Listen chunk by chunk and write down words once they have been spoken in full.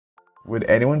Would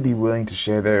anyone be willing to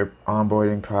share their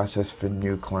onboarding process for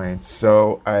new clients?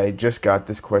 So I just got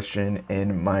this question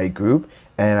in my group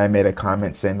and I made a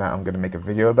comment saying that I'm going to make a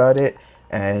video about it.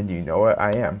 And you know what?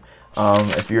 I am.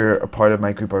 If you're a part of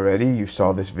my group already, you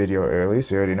saw this video early,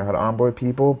 so you already know how to onboard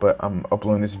people, but I'm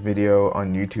uploading this video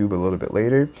on YouTube a little bit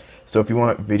later. So if you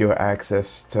want video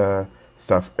access to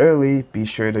stuff early, be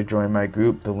sure to join my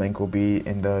group. The link will be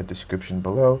in the description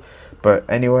below. But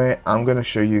anyway, I'm going to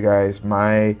show you guys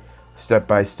my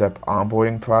step-by-step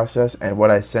onboarding process and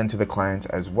what I send to the clients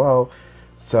as well.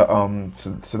 So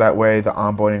that way the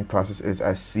onboarding process is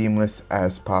as seamless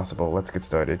as possible. Let's get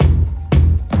started.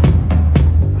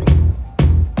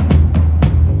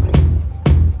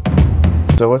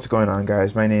 So what's going on,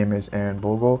 guys? My name is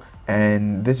Bogle,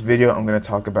 and this video I'm going to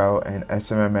talk about an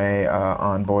SMMA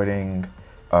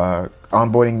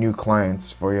onboarding new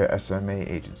clients for your SMMA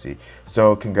agency.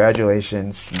 So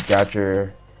congratulations, you got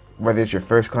your, whether it's your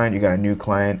first client, you got a new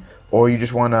client, or you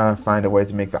just want to find a way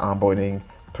to make the onboarding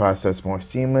process more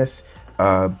seamless.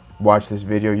 Watch this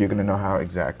video, you're going to know how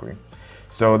exactly.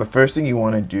 So the first thing you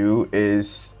want to do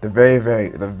is the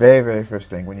very first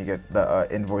thing when you get the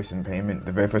invoice and payment.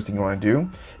 The very first thing you want to do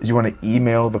is you want to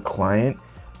email the client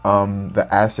the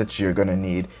assets you're going to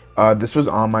need. This was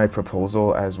on my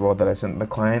proposal as well that I sent the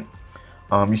client.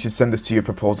 You should send this to your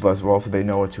proposal as well so they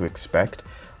know what to expect.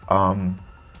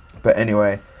 But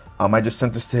anyway, I just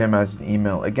sent this to him as an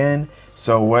email again.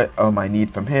 So what I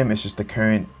need from him is just the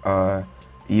current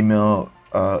emails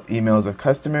of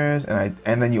customers,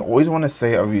 and then you always want to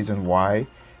say a reason why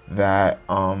that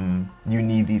you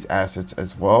need these assets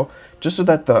as well, just so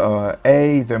that the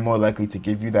A, they're more likely to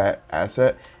give you that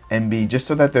asset, and B, just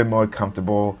so that they're more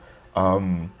comfortable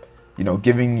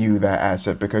giving you that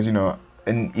asset, because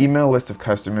an email list of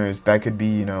customers, that could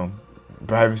be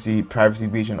privacy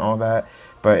breach and all that.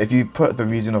 But if you put the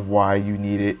reason of why you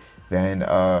need it, then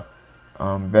they're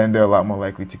a lot more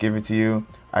likely to give it to you.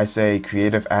 I say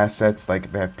creative assets,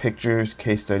 like they have pictures,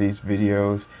 case studies,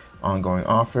 videos, ongoing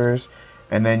offers.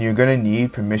 And then you're going to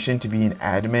need permission to be an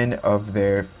admin of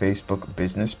their Facebook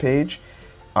business page.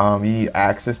 You need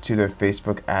access to their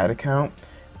Facebook ad account.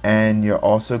 And you're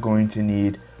also going to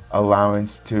need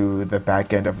allowance to the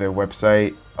back end of their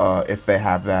website if they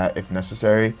have that, if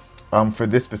necessary. For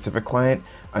this specific client,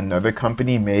 another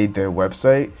company made their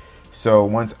website. So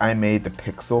once I made the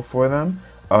pixel for them,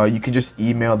 you can just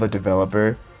email the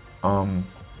developer.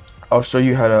 I'll show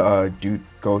you how to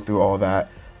go through all that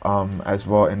as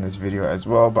well in this video as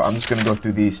well, but I'm just going to go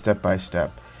through these step by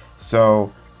step.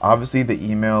 So obviously the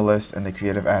email list and the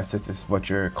creative assets is what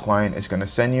your client is going to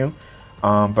send you,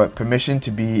 but permission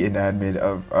to be an admin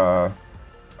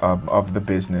of the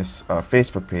business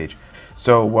Facebook page.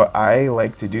 So what I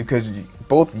like to do, because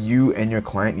both you and your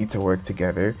client need to work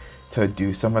together to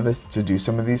do some of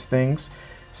these things.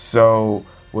 So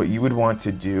what you would want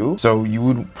to do,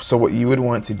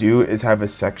 is have a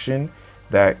section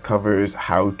that covers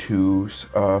how-tos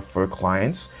for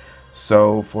clients.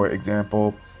 So for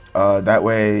example, that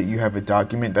way you have a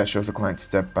document that shows the client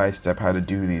step by step how to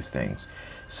do these things.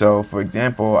 So for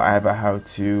example, I have a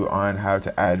how-to on how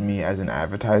to add me as an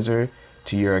advertiser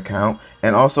to your account.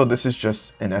 And also this is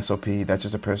just an SOP, that's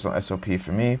just a personal SOP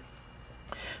for me.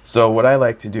 So what I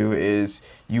like to do is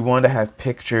you want to have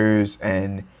pictures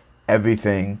and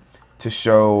everything to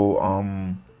show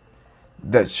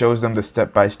that shows them the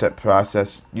step-by-step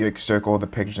process. You circle the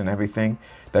pictures and everything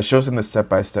that shows them the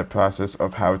step-by-step process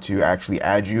of how to actually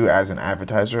add you as an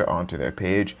advertiser onto their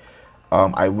page.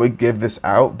 I would give this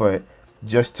out, but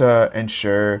just to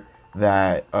ensure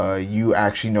that you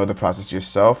actually know the process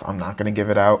yourself, I'm not going to give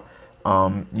it out.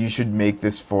 You should make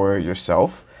this for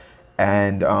yourself,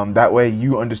 and that way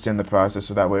you understand the process,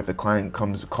 so that way if the client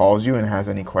calls you and has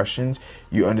any questions,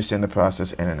 you understand the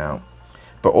process in and out.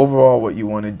 But overall, what you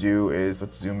want to do is,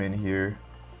 let's zoom in here.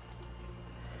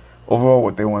 Overall,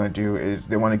 what they want to do is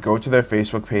they want to go to their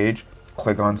Facebook page,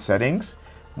 click on settings.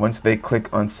 Once they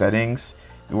click on settings,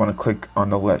 you want to click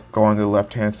on the left, go on the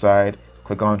left hand side,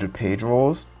 click on your page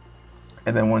roles,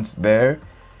 and then once there,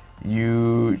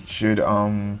 you should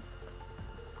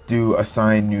do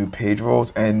assign new page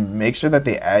roles and make sure that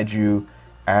they add you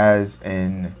as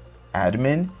an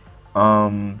admin,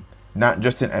 not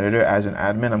just an editor, as an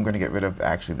admin. I'm going to get rid of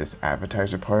actually this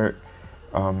advertiser part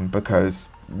because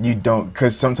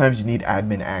sometimes you need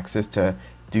admin access to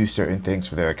do certain things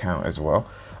for their account as well.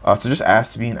 So just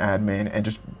ask to be an admin, and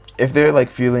just if they're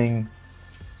feeling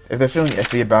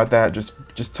iffy about that,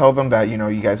 just tell them that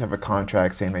you guys have a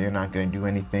contract saying that you're not going to do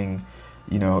anything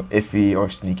iffy or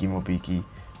sneaky mobiki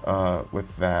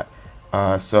with that.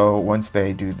 So once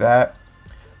they do that,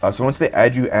 so once they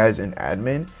add you as an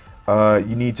admin,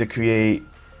 you need to create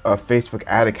a Facebook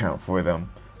ad account for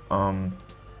them.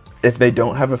 If they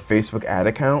don't have a Facebook ad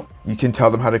account, you can tell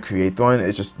them how to create one.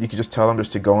 It's just, you can just tell them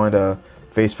just to go on to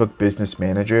Facebook Business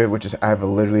Manager, which is, I have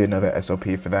literally another SOP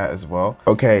for that as well.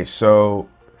 Okay, so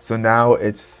now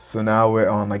we're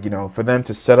on, like, you know, for them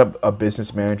to set up a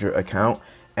Business Manager account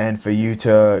and for you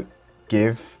to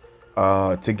give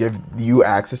you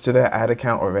access to their ad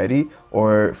account already,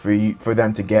 or for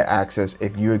them to get access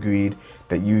if you agreed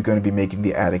that you're going to be making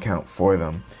the ad account for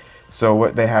them. So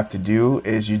what they have to do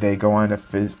is they go on to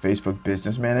Facebook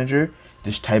Business Manager,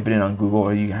 just type it in on Google,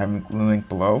 or you have the link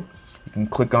below. You can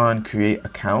click on create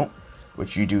account,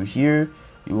 which you do here.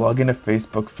 You log into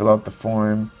Facebook, fill out the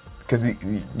form, because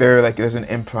there's an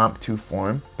impromptu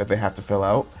form that they have to fill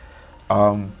out.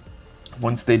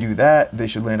 Once they do that, they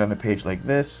should land on a page like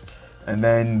this, and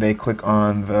then they click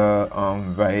on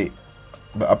the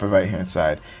upper right hand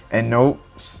side. And note,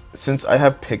 since I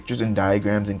have pictures and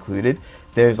diagrams included,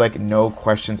 there's like no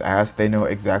questions asked. They know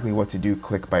exactly what to do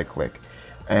click by click.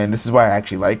 And this is why I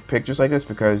actually like pictures like this,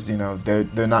 because, you know,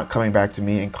 they're not coming back to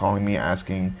me and calling me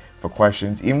asking for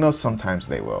questions, even though sometimes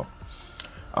they will.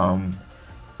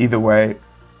 Either way,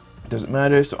 doesn't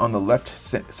matter. So on the left,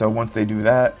 so once they do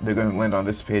that, they're going to land on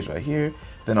this page right here.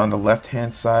 Then on the left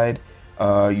hand side,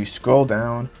 you scroll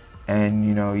down and,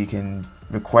 you know, you can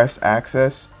request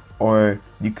access, or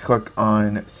you click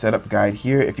on setup guide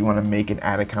here if you want to make an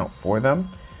ad account for them.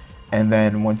 And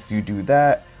then once you do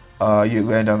that, you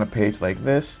land on a page like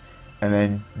this, and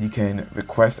then you can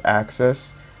request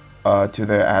access to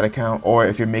their ad account, or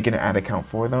if you're making an ad account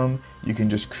for them, you can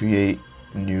just create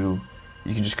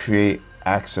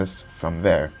access from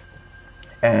there.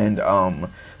 And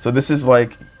so this is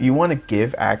like, you want to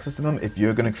give access to them if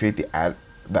you're going to create the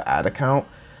ad account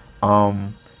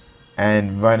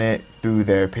and run it through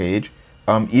their page.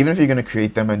 Even if you're going to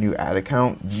create them a new ad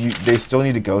account, they still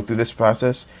need to go through this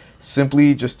process,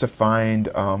 simply just to find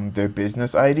their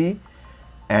business ID.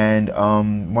 And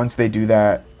once they do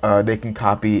that, they can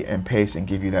copy and paste and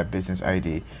give you that business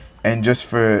ID. And just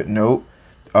for note,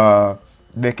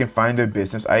 they can find their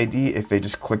business ID if they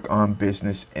just click on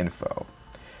business info.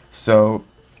 So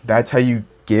that's how you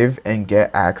give and get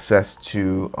access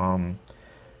to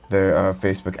their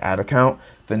Facebook ad account.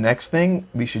 The next thing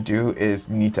we should do is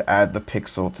you need to add the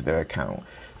pixel to their account.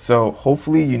 So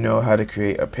hopefully you know how to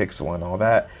create a pixel and all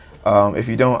that. If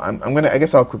you don't, I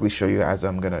guess I'll quickly show you, as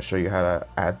I'm gonna show you how to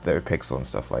add their pixel and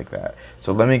stuff like that.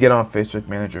 So let me get on Facebook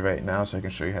Manager right now so I can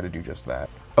show you how to do just that.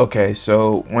 Okay,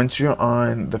 so once you're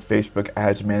on the Facebook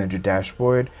Ads Manager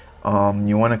dashboard,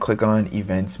 you want to click on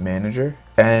Events Manager.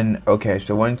 And okay,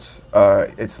 so once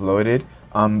it's loaded,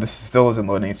 this still isn't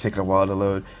loading, it's taking a while to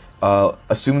load.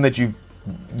 Assuming that you've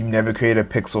never created a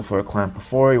pixel for a client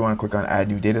before, you want to click on Add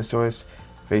New Data Source,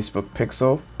 Facebook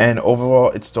Pixel, and overall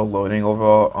it's still loading.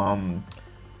 Overall,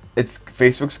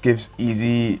 Facebook gives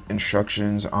easy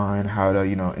instructions on how to,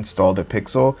 you know, install the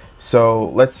pixel. So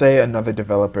let's say another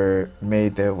developer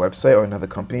made their website, or another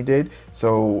company did.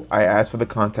 So I asked for the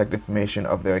contact information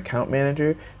of their account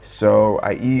manager. So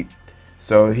he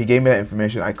gave me that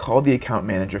information. I called the account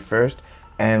manager first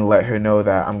and let her know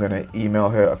that I'm gonna email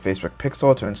her a Facebook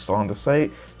pixel to install on the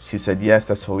site. She said yes,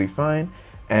 that's totally fine.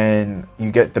 And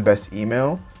you get the best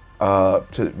email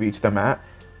to reach them at.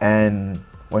 And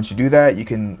once you do that,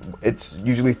 it's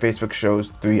usually Facebook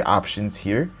shows 3 options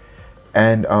here.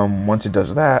 And once it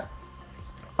does that,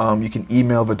 you can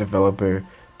email the developer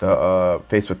the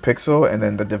Facebook pixel, and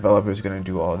then the developer is going to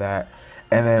do all that.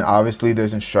 And then obviously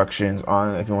there's instructions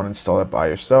on if you want to install it by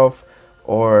yourself,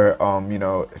 or you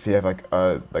know, if you have like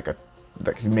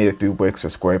if you made it through Wix or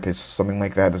Squarespace, something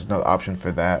like that, there's another option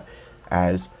for that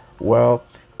as well.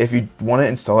 If you want to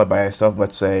install it by yourself,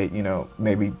 let's say, you know,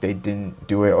 maybe they didn't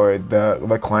do it, or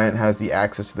the client has the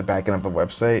access to the backend of the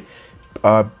website.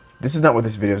 This is not what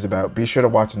this video is about. Be sure to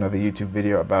watch another YouTube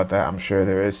video about that. I'm sure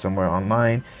there is somewhere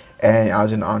online. And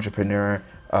as an entrepreneur,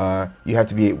 you have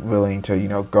to be willing to, you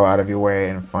know, go out of your way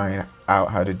and find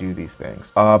out how to do these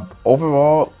things.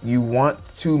 Overall, you want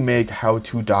to make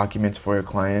how-to documents for your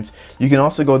clients. You can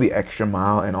also go the extra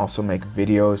mile and also make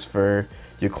videos for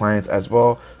your clients as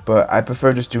well, but I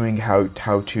prefer just doing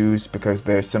how-tos because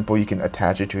they're simple. You can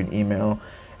attach it to an email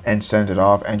and send it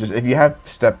off, and just if you have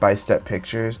step-by-step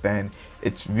pictures, then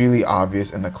it's really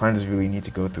obvious and the client doesn't really need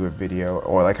to go through a video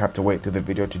or like have to wait through the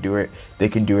video to do it. They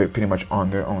can do it pretty much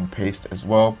on their own pace as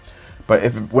well.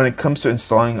 But when it comes to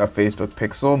installing a Facebook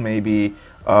pixel, maybe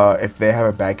if they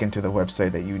have a backend to the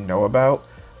website that you know about,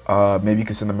 maybe you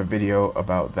can send them a video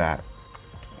about that.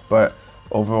 But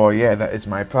overall, yeah, that is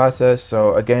my process.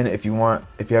 So again, if you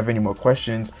have any more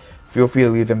questions, feel free to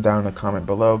leave them down in the comment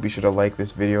below. Be sure to like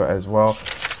this video as well,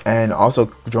 and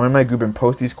also join my group and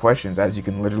post these questions. As you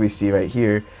can literally see right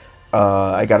here,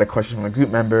 I got a question from a group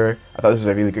member. I thought this was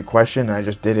a really good question, and I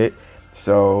just did it.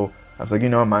 So I was like,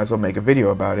 I might as well make a video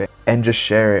about it and just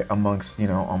share it amongst,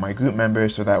 all my group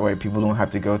members, so that way people don't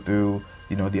have to go through,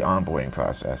 the onboarding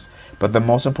process. But the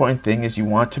most important thing is you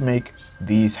want to make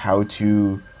these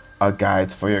how-to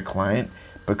guides for your client,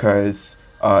 because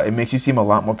it makes you seem a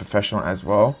lot more professional as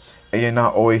well. And you're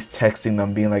not always texting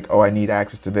them being like, oh, I need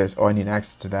access to this, oh, I need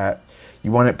access to that.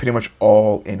 You want it pretty much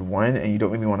all in one, and you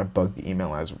don't really want to bug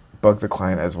the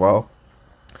client as well.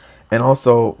 And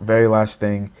also, very last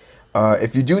thing,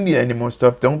 if you do need any more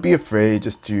stuff, don't be afraid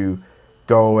just to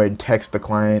go and text the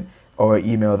client or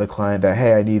email the client that,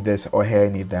 hey, I need this, or hey, I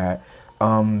need that.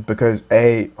 Because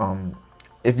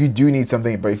if you do need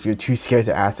something, but if you're too scared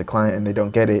to ask the client and they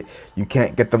don't get it, you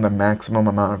can't get them the maximum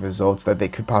amount of results that they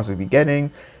could possibly be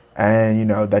getting. And,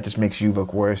 that just makes you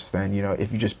look worse than,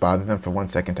 if you just bother them for 1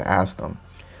 second to ask them.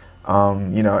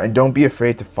 And don't be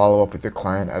afraid to follow up with your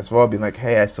client as well. Be like,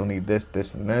 hey, I still need this,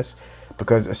 this, and this.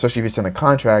 Because especially if you send a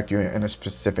contract, you're in a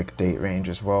specific date range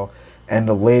as well. And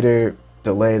the later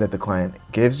delay that the client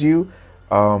gives you,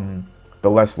 the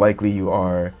less likely you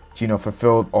are to,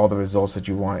 fulfill all the results that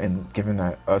you want, and given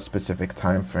that a specific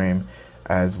time frame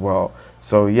as well.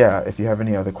 So yeah, if you have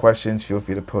any other questions, feel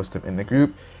free to post them in the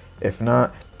group. If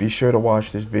not, be sure to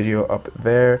watch this video up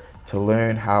there to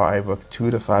learn how I book 2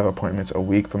 to 5 appointments a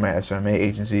week for my SMMA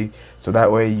agency. So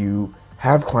that way you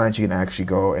have clients you can actually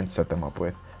go and set them up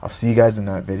with. I'll see you guys in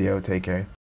that video. Take care.